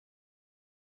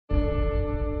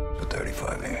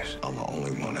35 years. I'm the only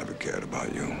one ever cared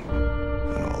about you.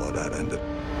 And all of that ended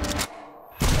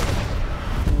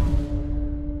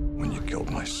when you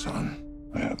killed my son.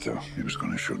 I had to. He was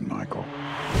going to shoot Michael.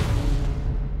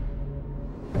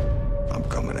 I'm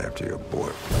coming after your boy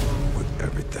with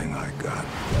everything I got.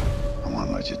 I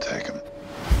won't let you take him.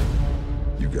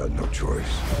 You got no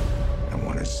choice. And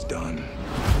when it's done,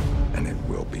 and it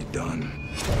will be done,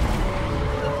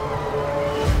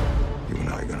 you and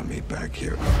I are gonna meet back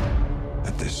here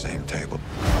at this same table.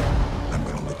 I'm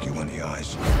gonna look you in the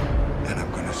eyes, and I'm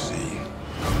gonna see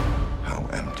how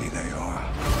empty they are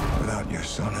without your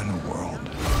son in the world.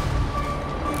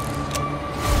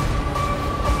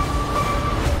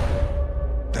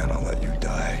 Then I'll let you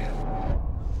die.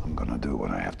 I'm gonna do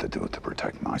what I have to do to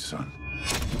protect my son.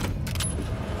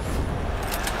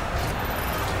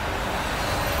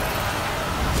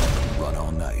 Run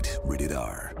All Night, rated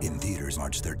R, in theaters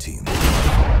March 13th.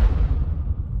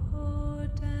 Oh,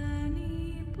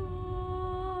 Danny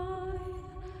boy,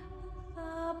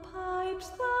 the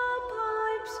pipes are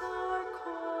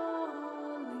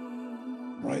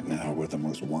calling. Right now, we're the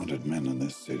most wanted men in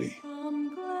this city.